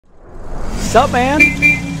What's up, man?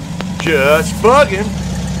 Just bugging.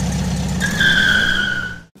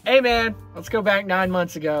 Hey, man. Let's go back 9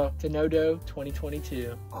 months ago to NoDo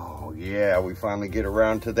 2022. Oh yeah, we finally get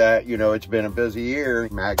around to that. You know, it's been a busy year.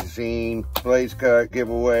 Magazine, blaze cut,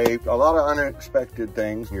 giveaway, a lot of unexpected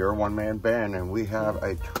things. You're a one-man band and we have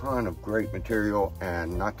a ton of great material,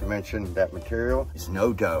 and not to mention that material is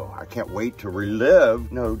NoDo. I can't wait to relive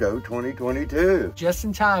NoDo 2022. Just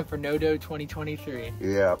in time for NoDo 2023.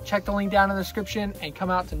 Yeah. Check the link down in the description and come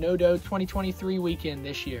out to NoDo 2023 weekend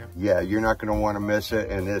this year. Yeah, you're not going to want to miss it,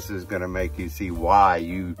 and this is going to make you see why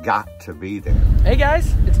you got to be there. Hey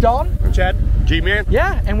guys, it's Dalton. I'm Chad. G-Man.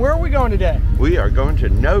 Yeah, and where are we going today? We are going to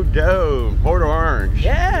NoDo, Port Orange.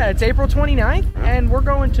 Yeah, it's April 29th, and we're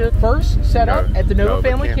going to first set up at the Nova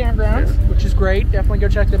Family Campgrounds, which is great. Definitely go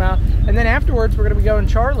check them out. And then afterwards, we're going to be going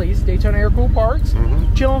to Charlie's, Daytona Aircooled Parts,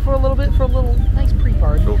 chilling for a little bit for a little nice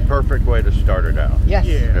pre-party. So perfect way to start it out. Yes.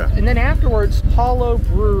 Yeah. And then afterwards, Hollow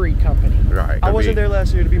Brewing Company. Right. I wasn't there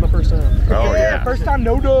last year to be my first time. Oh yeah. First time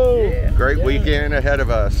NoDo. Yeah. Great weekend ahead of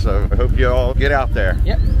us, so I hope you all get out there.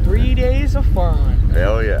 Yep, 3 days of fun.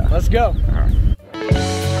 Hell yeah. Let's go. All right.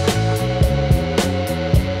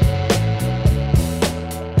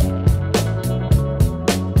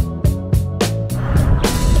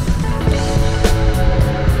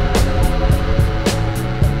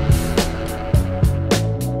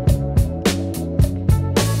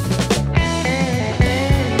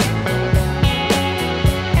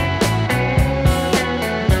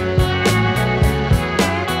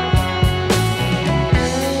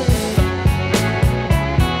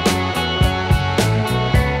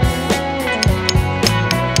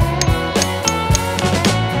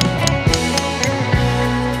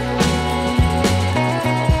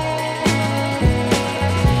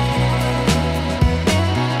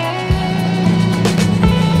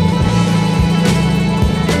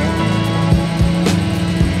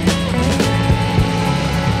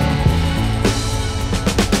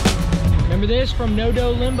 This from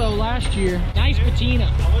NoDo Limbo last year. Nice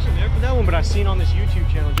patina. I wasn't there for that one, but I seen on this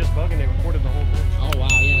YouTube channel, Just Bugging, they recorded the whole thing. Oh wow,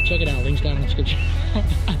 yeah, check it out. Link's down in the description.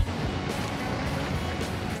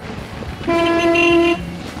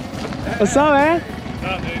 What's up, man? What's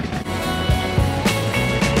up, dude?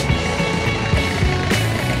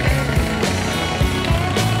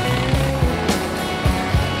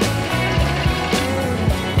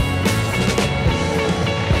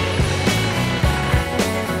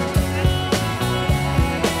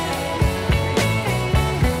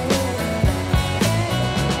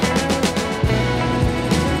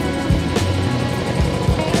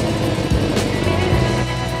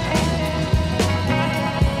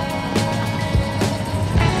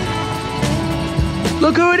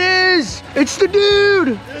 Look who it is! It's the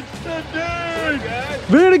dude! It's the dude!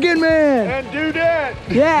 VanagonMan! And do that!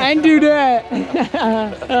 Yeah, and do that!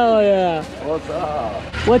 Hell yeah. What's up?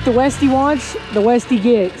 What the Westie wants, the Westie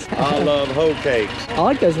gets. I love hoe cakes. I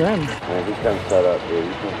like those rims. Man, he comes set up, dude.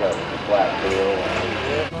 He comes out with a flat bill.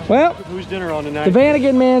 Well, Who's dinner on tonight? the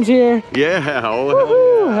VanagonMan's here. Yeah,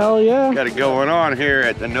 Woohoo, hell yeah. got it going on here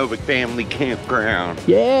at the Nova Family Campground.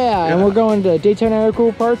 Yeah, and we're going to Daytona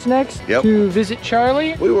Aircooled Parts next to visit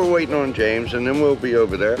Charlie. We were waiting on James, and then we'll be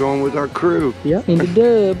over there going with our crew. Yep, in the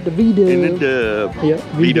dub, the VDUB. In the dub. Yep,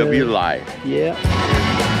 VW Life. Yeah.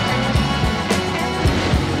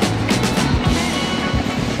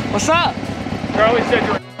 What's up? Charlie said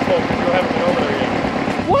you're a because you haven't been over there yet.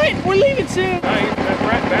 What? We're leaving soon. That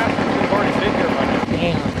rat bastard should have already been here by now.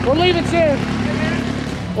 Damn. We're leaving soon.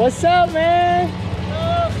 What's up, man?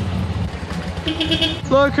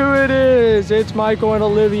 Look who it is. It's Michael and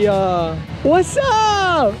Olivia. What's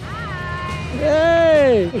up?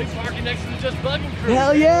 Hey. He's parking next to the Just Bugging crew.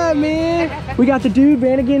 Hell yeah, man. We got the dude,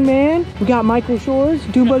 VanagonMan. We got Michael Shores,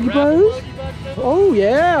 Dune Buggy Bros. Oh,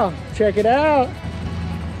 yeah. Check it out.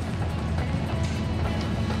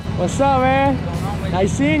 What's up, man?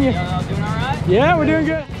 Nice seeing you. Y'all doing all right? Yeah, we're doing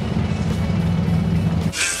good.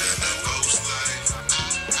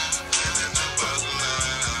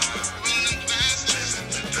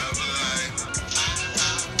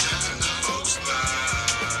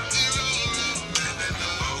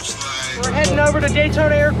 We're heading over to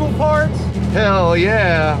Daytona Aircooled Parts. Hell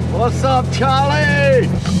yeah. What's up, Charlie?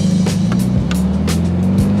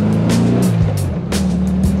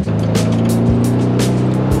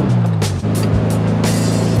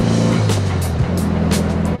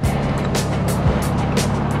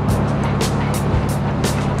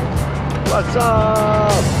 What's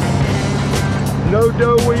up?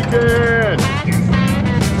 NoDo weekend.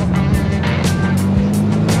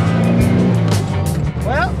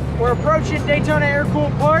 Well, we're We're approaching Daytona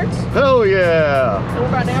Aircooled Parts. Hell yeah! And we're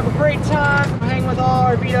about to have a great time. Hang with all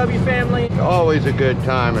our VW family. Always a good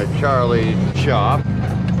time at Charlie's shop.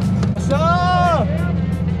 What's up?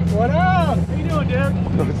 What up? How you doing, dude?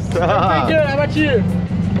 What's up? Pretty good. How about you?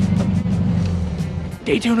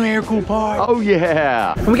 Daytona Aircooled Parts. Oh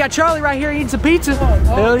yeah! And we got Charlie right here eating some pizza.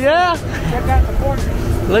 Hell yeah! Check out the corner.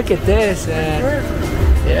 Look at this, man.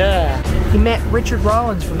 Yeah. He met Richard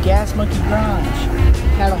Rollins from Gas Monkey Garage.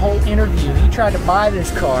 Had a whole interview. He tried to buy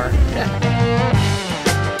this car.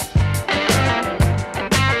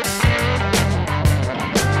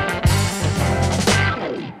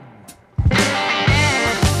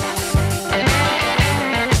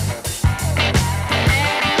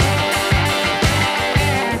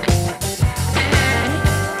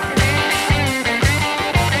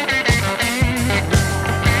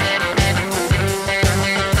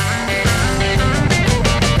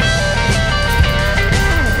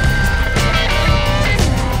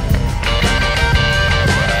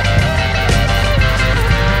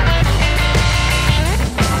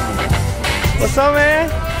 What's up, man?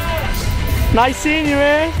 Nice seeing you,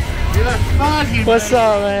 man. You look foggy, What's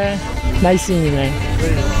up, man? Nice seeing you, man.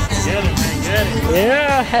 Get it, man, get it.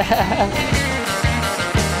 Yeah.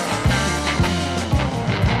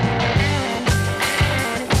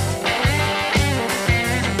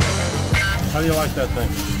 How do you like that thing?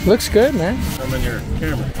 Looks good, man. I'm in your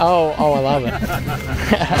camera. Oh, I love it.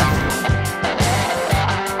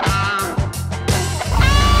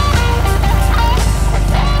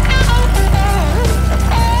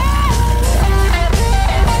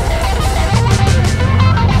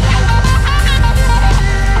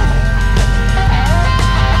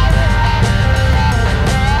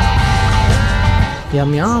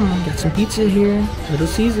 Yum yum, got some pizza here, Little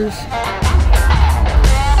Caesars.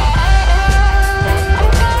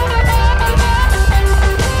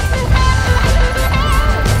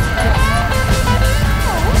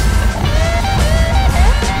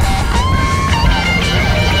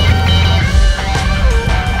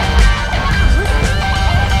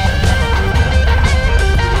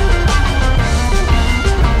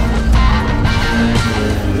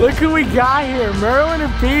 Look who we got here, Merlin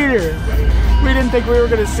and Peter. We didn't think we were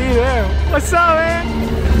gonna see them. What's up, man?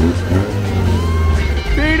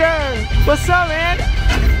 Peter, what's up, man?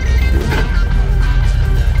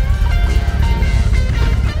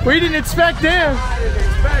 We didn't expect them. I didn't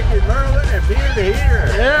expect it, Merlin and Peter to hear.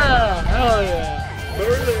 Yeah, hell yeah.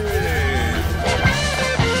 Merlin.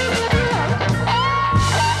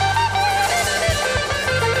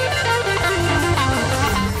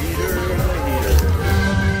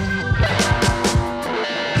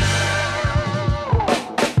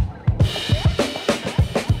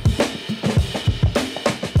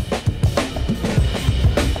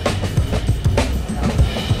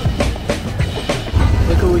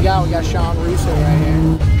 We got Sean Russo right here.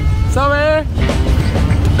 What's up, man?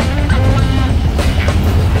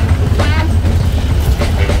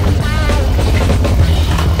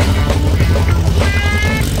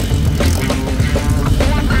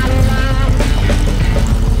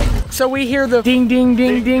 So we hear the ding, ding,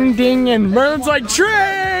 ding, ding, ding, and Merlin's like,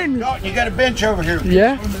 train! No, you got a bench over here.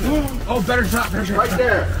 Yeah? Oh, better drop, better drop. Right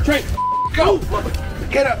there. Straight. Go!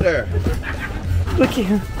 Get up there. Look at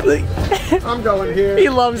him. Look. I'm going here. He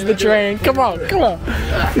loves the train. Come on, come on.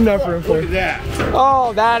 Enough room for Look it. at that.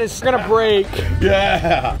 Oh, that is gonna break.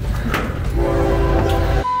 Yeah.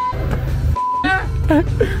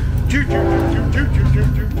 Choo, choo, choo, choo, choo, choo,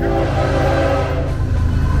 choo, choo.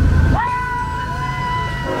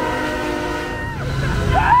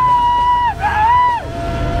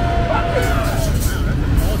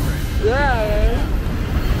 Yeah, man.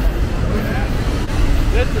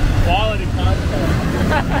 This is quality content.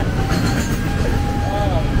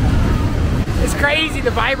 It's crazy,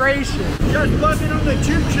 the vibration. Just buzzing on the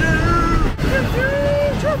choo-choo.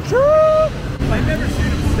 Choo-choo. I've never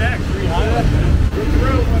seen him stack 300. The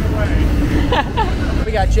thrill went away.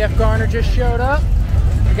 We got Jeff Garner just showed up.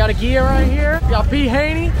 We got a Gia right here. We got P.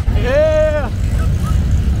 Haney. Yeah.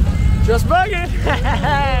 Just bugging.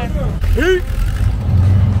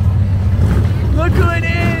 Look who it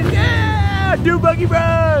is. Yeah. Do Buggy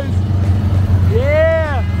Bros.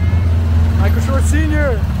 Yeah. Michael Short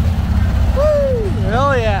Sr. Woo.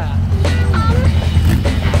 Hell yeah.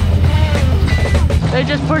 They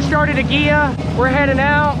just push started a Gia. We're heading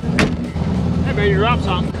out. Hey, baby, drop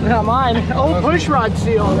something. Not mine. Oh, push rod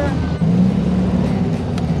seal.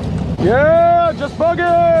 Yeah, just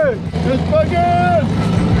bugging. Just bugging.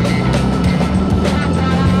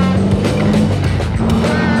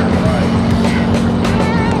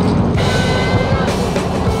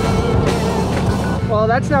 Well,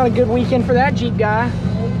 that's not a good weekend for that Jeep guy.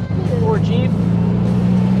 Or Jeep.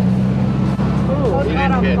 Ooh, We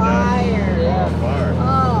didn't hit fire. Yeah. Fire.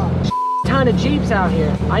 Oh. Ton of Jeeps out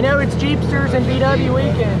here. I know it's Jeepsters and VW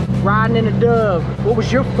weekend. Riding in a Dub. What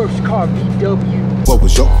was your first car, VW? What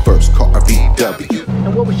was your first car, a VW?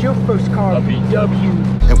 And what was your first car,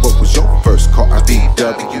 VW? And what was your first car, a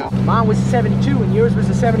VW? Mine was a 72 and yours was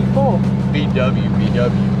a 74. VW.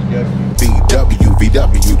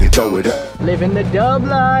 VW, then throw it up. Living the dub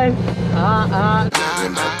life.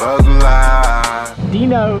 Living the bug life.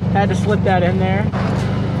 Dino had to slip that in there.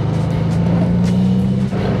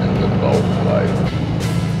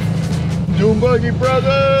 Doom Buggy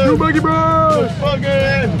Brothers! Doom Buggy Bros!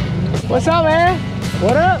 Fucking! What's up, man?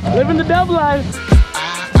 What up? Living the dub life.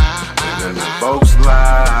 Living the folks'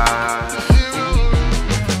 life.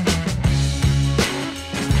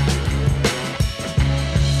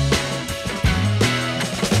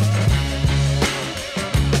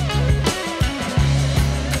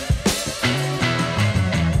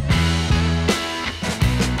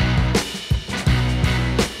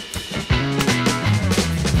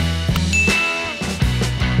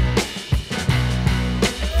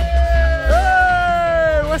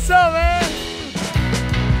 What's up, man?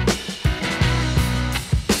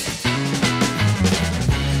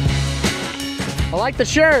 I like the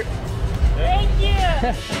shirt. Thank you.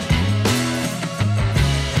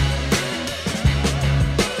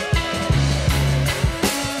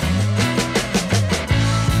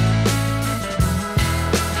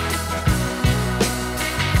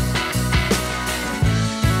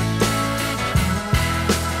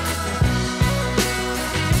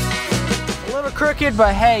 Crooked,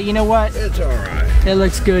 but hey, you know what? It's alright. It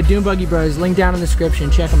looks good. Doom Buggy Bros, link down in the description,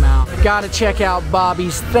 check them out. Gotta check out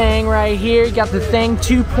Bobby's Thing right here. You got the Thing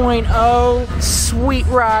 2.0, sweet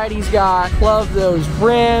ride he's got. Love those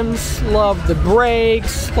rims, love the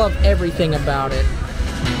brakes, love everything about it.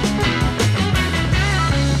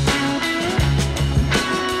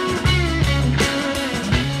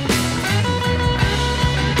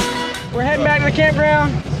 We're heading back to the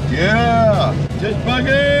campground. Yeah! Just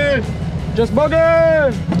bugging! Just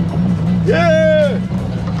bugger! Yeah!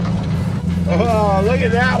 Oh, look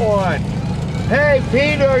at that one! Hey,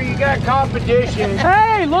 Peter, you got competition.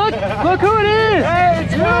 Hey, look who it is! Hey,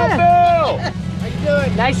 it's Yeah. Bill! How you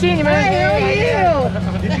doing? Nice seeing you, man. Hey, how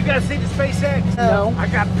are you? Did you guys see the SpaceX? No. I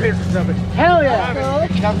got pictures of it. Hell yeah!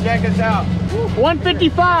 Come check us out.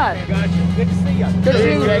 155. Got you. Good to see you. Good to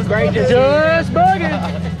see you. Great to see you. Just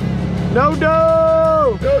bugging. No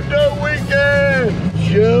dough. No weekend.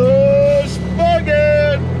 Just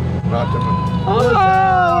bugging. Not the Oh,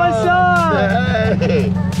 what's up?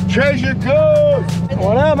 Hey, treasure goes.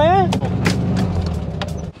 What up, man?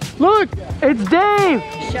 Look, it's Dave.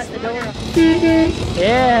 Shut the door.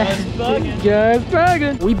 Yeah, just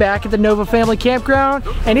bugging. We back at the Nova Family Campground,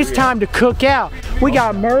 and it's time to cook out. We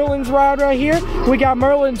got Merlin's rod right here. We got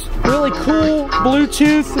Merlin's really cool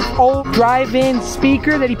Bluetooth old drive-in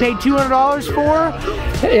speaker that he paid $200 for.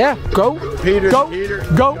 Yeah, go, Peter, go, Peter,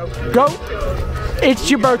 go, go.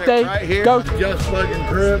 It's your birthday. Right here, Go. Just fucking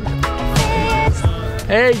crib.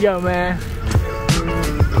 There you go, man.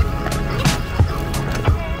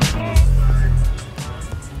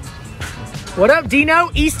 What up,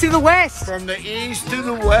 Dino? East to the west. From the east to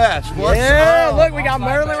the west. What's Yeah, up? look, we got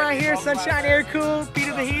Merlin right here. Sunshine Air Cool,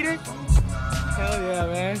 Peter the Heater. Hell yeah,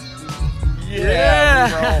 man.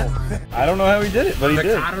 Yeah. I don't know how he did it, but he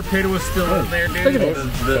did. The cotter pin was still in there, dude. Look at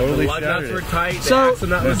this. The lug nuts were tight. So,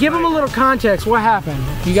 give them a little context. What happened?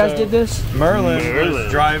 You guys did this? Merlin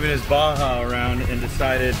was driving his Baja around and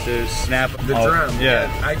decided to snap The drum.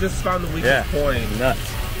 Yeah. I just found the weakest point.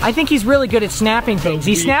 Nuts. I think he's really good at snapping things.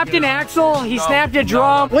 He snapped an axle. He snapped a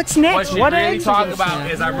drum. What's next? What you What really axle talk gonna about snap?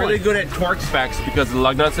 is I'm really good at torque specs because the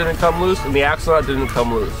lug nuts didn't come loose and the axle nut didn't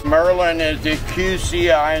come loose. Merlin is the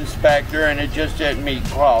QCI inspector, and it just didn't meet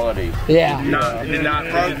quality. Yeah. It did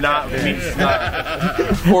not meet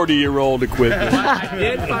stuff. 40-year-old equipment. I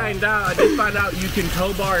did find out you can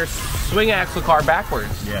tow bar a swing axle car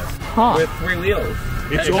backwards. Yes. Huh. With 3 wheels.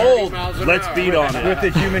 It's old. Let's beat on it. With the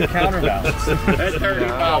human counterbalance. At 30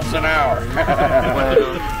 miles an hour.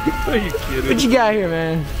 Are you kidding? What you got here,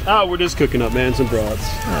 man? Oh, we're just cooking up, man. Some brats.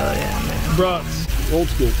 Oh yeah, man. Brats. Old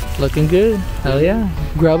school. Looking good. Hell yeah.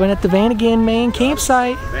 Grubbing at the VanagonMan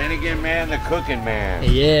campsite. VanagonMan, the cooking man.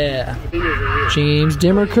 Yeah. James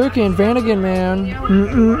Dimmer cooking, VanagonMan.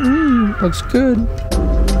 Looks good.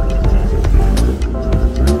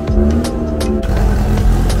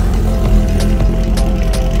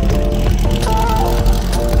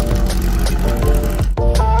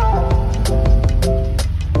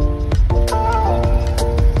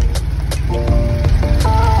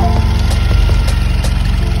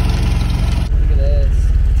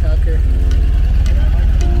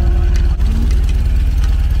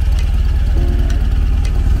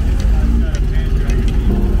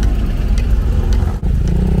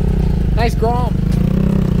 Nice grom.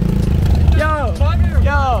 Yo.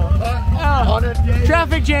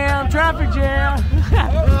 Traffic jam.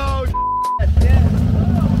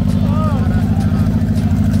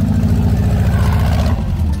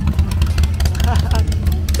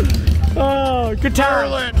 Oh, good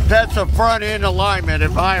time. That's a front end alignment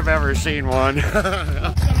if I've ever seen one.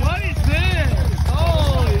 What is this?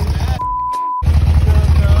 Holy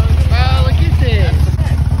look at this.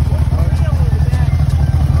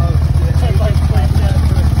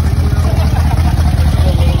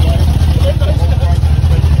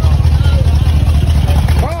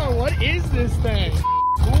 Oh, what is this thing?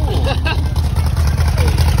 Cool.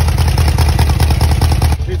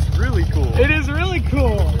 It's really cool. It is really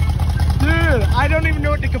cool. Dude, I don't even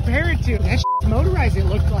know what to compare it to. That shit's motorized, it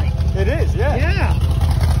looked like. It is, yeah. Yeah.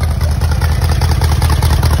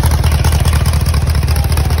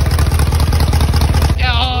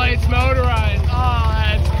 Oh, it's motorized. Oh,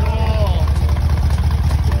 that's cool.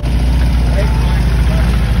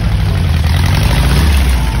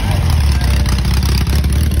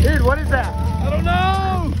 Dude, what is that? I don't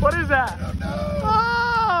know. What is that? I don't know.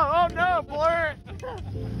 Oh no, blur it.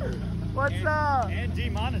 What's up? And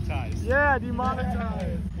demonetized. Yeah,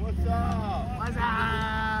 demonetized. What's up? What's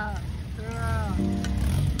up? Yeah.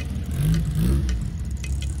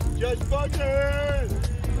 Just fucking.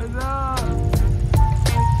 What's up?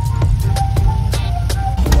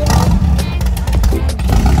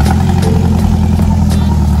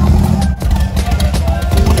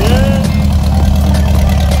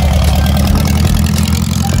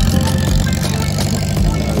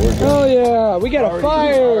 Oh yeah, we got a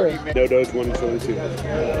fire. Dodo 2022.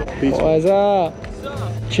 Peace. What's up?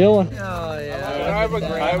 Chilling. Oh, yeah.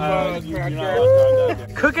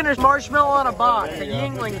 Cooking a marshmallow on a box, a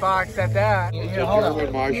Yingling box at that. Yeah, hold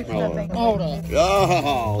on. Marshmallow. Hold on.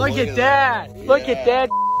 Oh, Look at that. Look at that.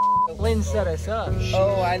 Lynn set us up.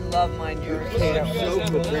 Oh, I love my Jersey. So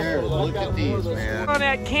prepared. Look at these, man. On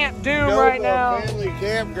that Camp Doom right now. Family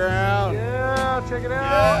campground. Yeah, check it out.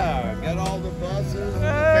 Yeah, got all the buses, and the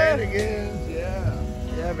Vanagons. Yeah.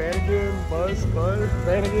 Yeah, Vanagon, bus,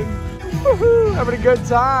 Vanagon. Woohoo, having a good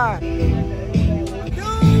time.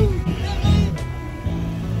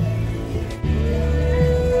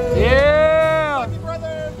 Yeah.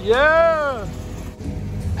 Yeah.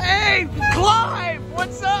 Hey, Clive,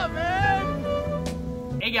 what's up, man?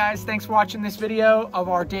 Hey guys, thanks for watching this video of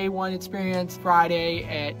our day one experience Friday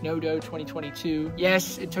at NoDo 2022.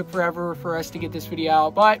 Yes, it took forever for us to get this video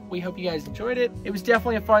out, but we hope you guys enjoyed it. It was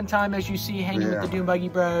definitely a fun time, as you see, hanging with the Doom Buggy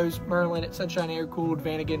Bros, Merlin at Sunshine Aircooled,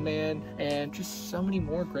 VanagonMan, and just so many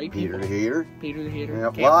more great people. Peter the Heater. Peter the Heater.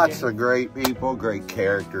 Yep, lots of great people, great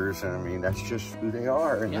characters, and I mean, that's just who they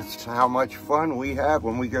are, and that's how much fun we have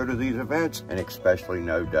when we go to these events, and especially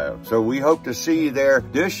NoDo. So we hope to see you there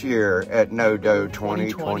this year at NoDo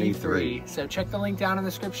 2023. So check the link down in the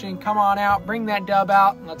description. Come on out, bring that dub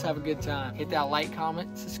out, and let's have a good time. Hit that like,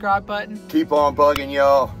 comment, subscribe button. Keep on bugging,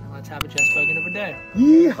 y'all. And let's have a just bugging of a day.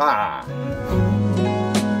 Yeehaw!